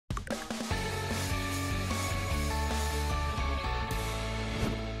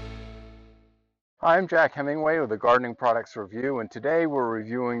Hi, I'm Jack Hemingway with the Gardening Products Review, and today we're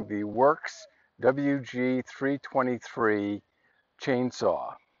reviewing the WORX WG 323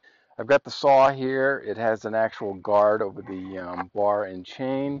 chainsaw. I've got the saw here. It has an actual guard over the bar and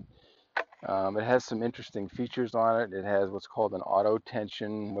chain. It has some interesting features on it. It has what's called an auto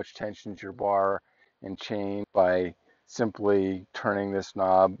tension, which tensions your bar and chain by simply turning this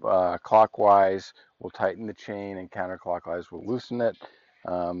knob clockwise will tighten the chain, and counterclockwise will loosen it.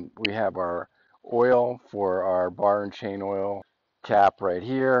 We have our oil for our bar and chain oil cap right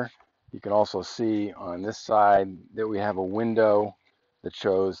here. You can also see on this side that we have a window that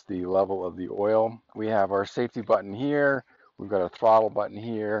shows the level of the oil. We have our safety button here. We've got a throttle button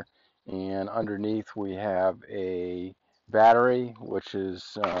here, and underneath we have a battery, which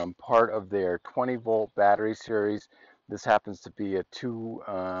is part of their 20-volt battery series. This happens to be a 2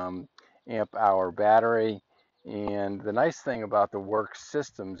 amp hour battery, and the nice thing about the WORX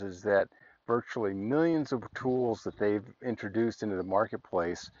systems is that virtually millions of tools that they've introduced into the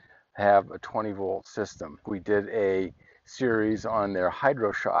marketplace have a 20-volt system. We did a series on their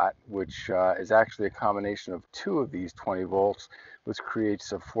Hydro Shot, which is actually a combination of two of these 20 volts, which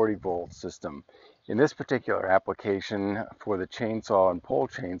creates a 40-volt system. In this particular application for the chainsaw and pole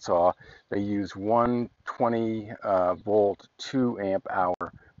chainsaw, they use one 20-volt 2 amp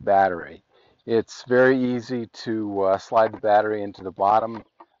hour battery. It's very easy to slide the battery into the bottom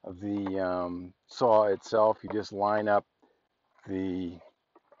of the saw itself. You just line up the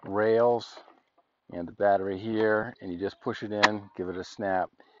rails and the battery here, and you just push it in, give it a snap,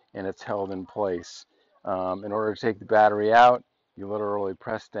 and it's held in place. In order to take the battery out, you literally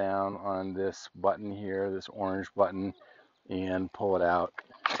press down on this button here, this orange button, and pull it out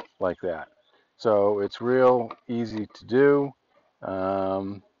like that. So it's real easy to do.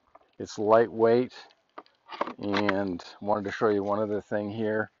 It's lightweight, and wanted to show you one other thing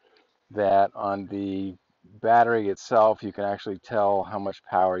here, that on the battery itself you can actually tell how much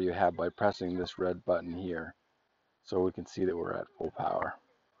power you have by pressing this red button here. So we can see that we're at full power.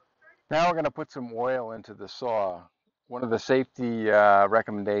 Now we're going to put some oil into the saw. One of the safety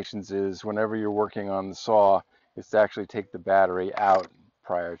recommendations is whenever you're working on the saw is to actually take the battery out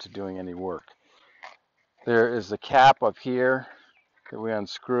prior to doing any work. There is a cap up here that we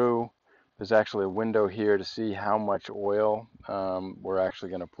unscrew. There's actually a window here to see how much oil we're actually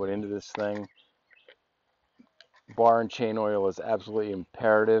going to put into this thing. Bar and chain oil is absolutely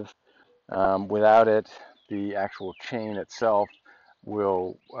imperative. Without it, the actual chain itself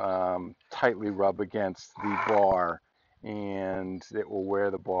will tightly rub against the bar, and it will wear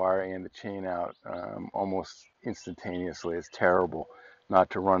the bar and the chain out almost instantaneously. It's terrible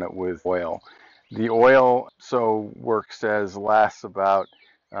not to run it with oil. The oil, so WORX says, lasts about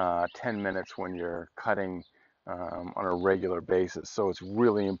 10 minutes when you're cutting on a regular basis. So it's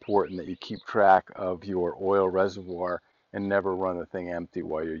really important that you keep track of your oil reservoir and never run the thing empty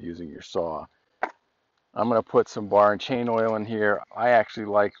while you're using your saw. I'm going to put some bar and chain oil in here. I actually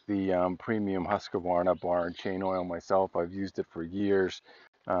like the premium Husqvarna bar and chain oil myself. I've used it for years.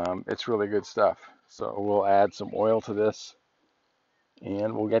 It's really good stuff. So we'll add some oil to this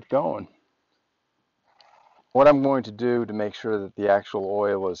and we'll get going. What I'm going to do to make sure that the actual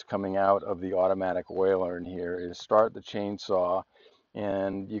oil is coming out of the automatic oiler in here is start the chainsaw,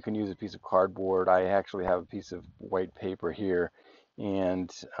 and you can use a piece of cardboard. I actually have a piece of white paper here,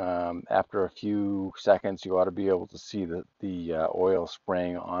 and after a few seconds you ought to be able to see the oil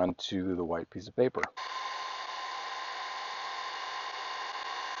spraying onto the white piece of paper.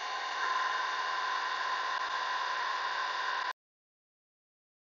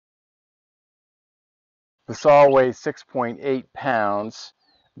 The saw weighs 6.8 pounds.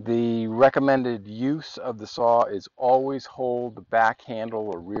 The recommended use of the saw is always hold the back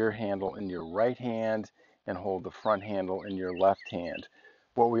handle or rear handle in your right hand and hold the front handle in your left hand.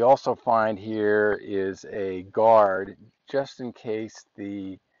 What we also find here is a guard just in case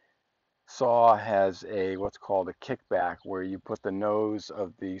the saw has a what's called a kickback, where you put the nose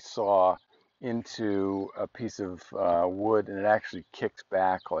of the saw into a piece of wood and it actually kicks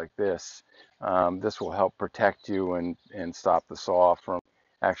back like this. This will help protect you and stop the saw from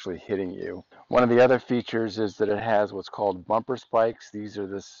actually hitting you. One of the other features is that it has what's called bumper spikes. These are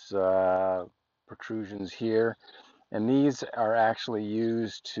this protrusions here, and these are actually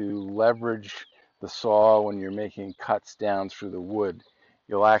used to leverage the saw when you're making cuts down through the wood.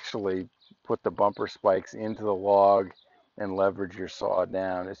 You'll actually put the bumper spikes into the log and leverage your saw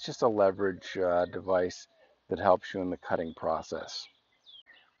down. It's just a leverage device that helps you in the cutting process.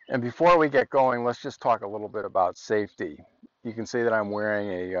 And before we get going, let's just talk a little bit about safety. You can see that I'm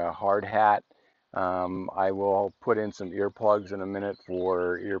wearing a hard hat. I will put in some earplugs in a minute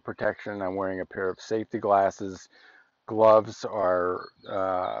for ear protection. I'm wearing a pair of safety glasses. Gloves are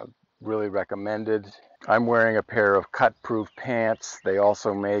really recommended. I'm wearing a pair of cut-proof pants. They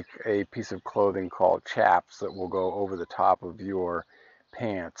also make a piece of clothing called chaps that will go over the top of your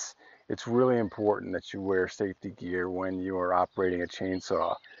pants. It's really important that you wear safety gear when you are operating a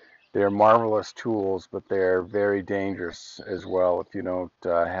chainsaw. They're marvelous tools, but they're very dangerous as well if you don't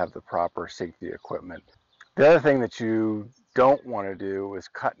have the proper safety equipment. The other thing that you don't want to do is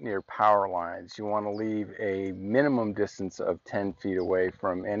cut near power lines. You want to leave a minimum distance of 10 feet away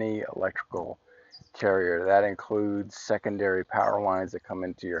from any electrical carrier. That includes secondary power lines that come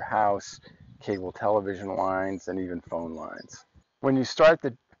into your house, cable television lines, and even phone lines. When you start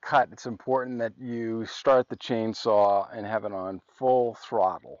the cut, it's important that you start the chainsaw and have it on full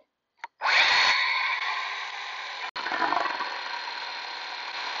throttle.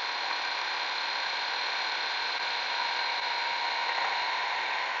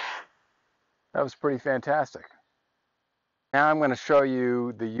 That was pretty fantastic. Now I'm going to show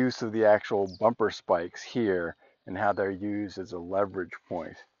you the use of the actual bumper spikes here and how they're used as a leverage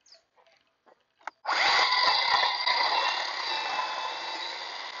point.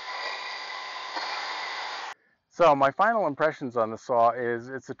 So my final impressions on the saw is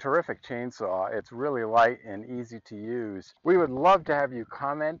it's a terrific chainsaw. It's really light and easy to use. We would love to have you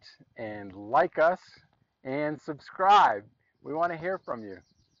comment and like us and subscribe. We want to hear from you.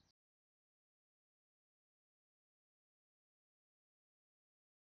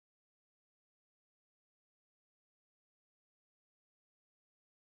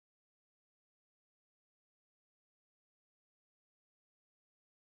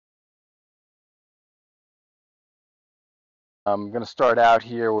 I'm going to start out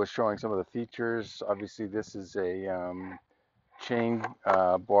here with showing some of the features. Obviously this is a chain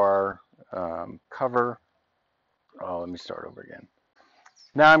bar cover. Oh, let me start over again.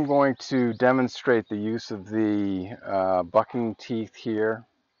 Now I'm going to demonstrate the use of the bucking teeth here.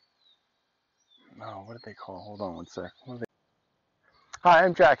 Oh, what did they call? Hold on one sec. Hi,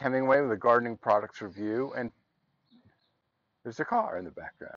 I'm Jack Hemingway with the Gardening Products Review, and there's a car in the background.